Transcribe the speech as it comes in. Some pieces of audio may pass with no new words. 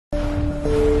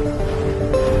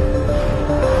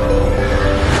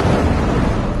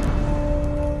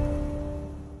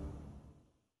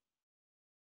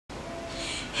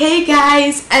Hey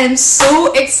guys, I'm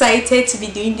so excited to be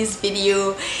doing this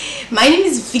video. My name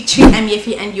is Victory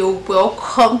Amiefi and you're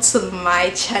welcome to my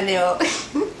channel.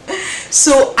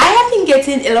 So I have been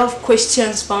getting a lot of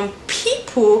questions from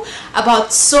people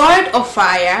about Sword of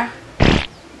Fire.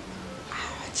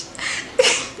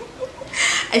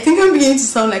 I think I'm beginning to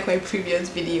sound like my previous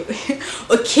video.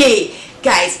 Okay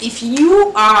guys, if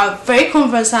you are very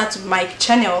conversant with my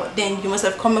channel, then you must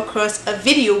have come across a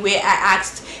video where I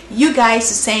asked you guys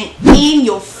to send in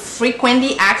your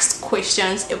frequently asked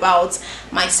questions about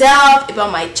myself,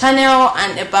 about my channel,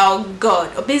 and about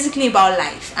God, or basically about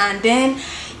life. And then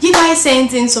you guys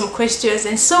sent in some questions,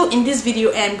 and so in this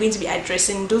video I'm going to be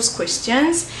addressing those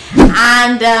questions.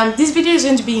 And this video is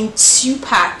going to be in 2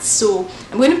 parts, so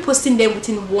I'm going to be posting them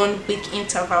within 1 week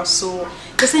interval, so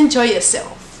just enjoy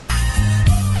yourself.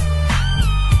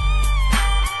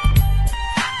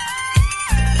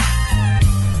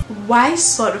 Why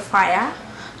Sword of Fire?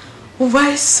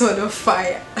 Why Sword of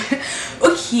Fire?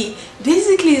 Okay,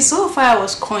 basically Sword of Fire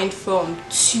was coined from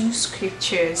 2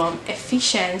 scriptures, from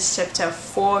Ephesians chapter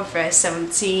 4 verse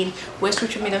 17, where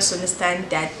scripture made us understand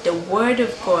that the word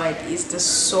of God is the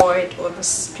sword or the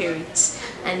spirit.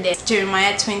 And then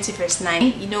Jeremiah 20 verse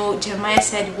 9, you know, Jeremiah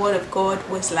said the word of God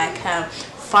was like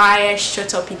fire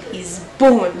shut up in his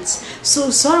bones. So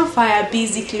Sword of Fire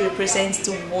basically represents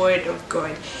the word of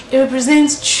God. It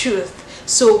represents truth.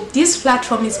 So this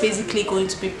platform is basically going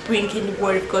to be bringing the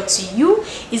word of God to you.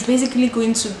 It's basically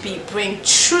going to be bring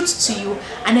truth to you,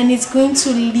 and then it's going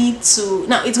to lead to,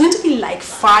 now it's going to be like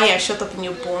fire shut up in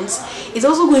your bones. It's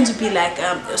also going to be like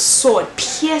a sword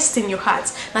pierced in your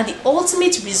heart. Now the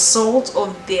ultimate result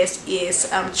of this is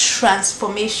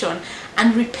transformation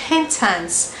and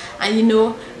repentance, and you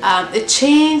know, a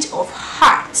change of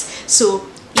heart. So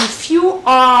if you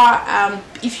are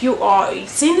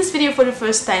seeing this video for the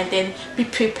first time, then be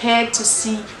prepared to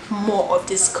see more of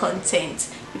this content.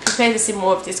 Be prepared to see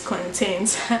more of this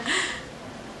content.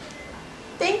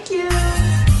 Thank you.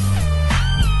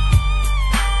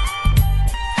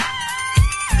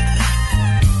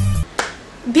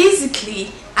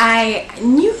 Basically, I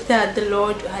knew that the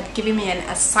Lord had given me an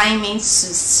assignment to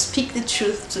speak the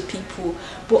truth to people,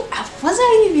 but I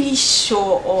wasn't really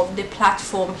sure of the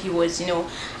platform he was, you know,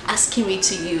 asking me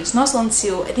to use. Not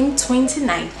until I think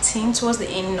 2019, towards the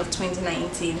end of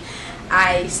 2019,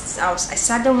 I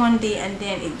sat down one day, and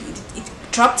then it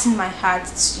dropped in my heart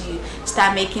to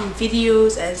start making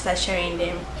videos and start sharing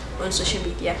them on social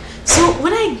media. So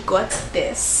when I got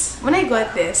this,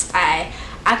 I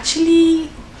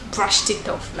actually brushed it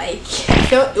off. Like, I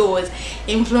felt it was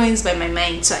influenced by my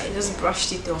mind, so I just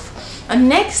brushed it off. And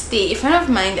next day, a friend of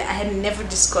mine that I had never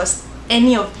discussed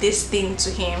any of this thing to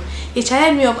him, he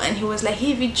chatted me up and he was like,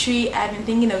 "Hey Victory, I've been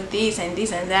thinking of this and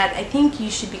this and that. I think you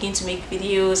should begin to make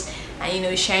videos and, you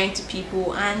know, sharing to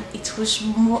people." And it was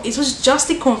just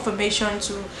a confirmation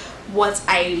to what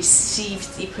I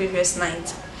received the previous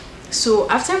night. So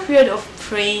after a period of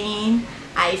praying,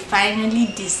 I finally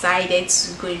decided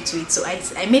to go into it. So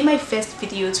I made my first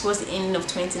video towards the end of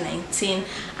 2019,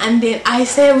 and then I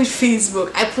started with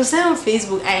Facebook. I posted on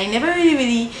Facebook. I never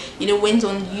really you know, went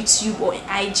on YouTube or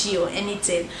IG or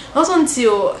anything. Not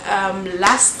until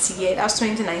last year, that was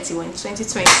 2020.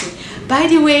 By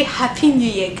the way, happy new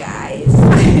year guys.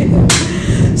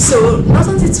 So not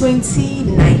until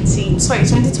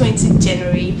 2020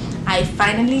 January, I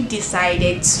finally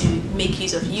decided to make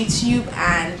use of YouTube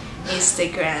and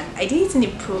Instagram. I did it in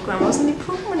the program. I was in the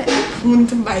program when I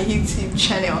opened my YouTube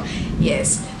channel.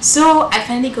 Yes, so I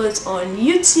finally got on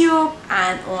YouTube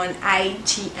and on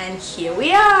IG, and here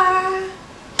we are.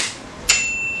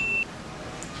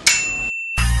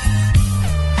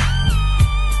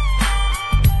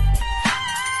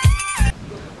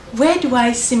 Where do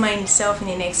I see myself in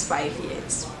the next 5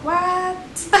 years? What?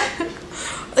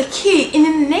 Okay, in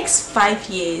the next 5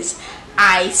 years,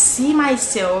 I see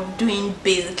myself doing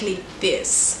basically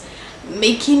this: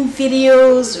 making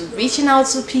videos, reaching out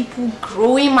to people,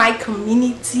 growing my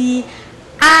community,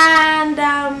 and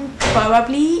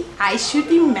probably I should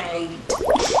be married.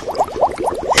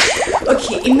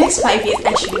 Okay, in the next 5 years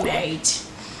I should be married.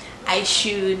 I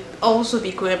should also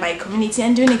be growing my community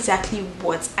and doing exactly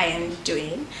what I am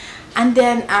doing. And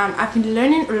then I've been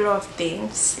learning a lot of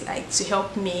things, like, to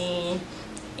help me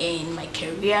in my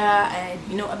career, and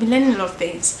you know, I've been learning a lot of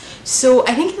things. So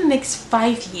I think in the next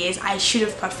 5 years I should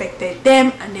have perfected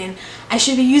them, and then I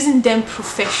should be using them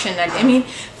professionally. I mean,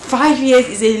 5 years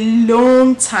is a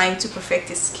long time to perfect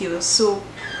a skill. So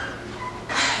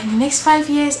in the next 5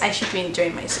 years I should be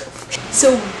enjoying myself.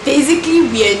 So basically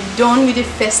we are done with the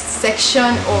first section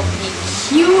of the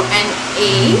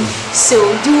Q&A. So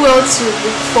do well to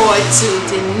look forward to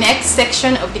the next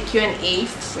section of the Q&A,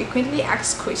 frequently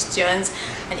asked questions.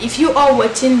 And if you are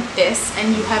watching this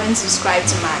and you haven't subscribed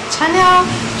to my channel,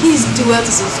 please do well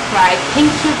to subscribe.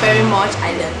 Thank you very much.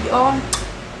 I love you all.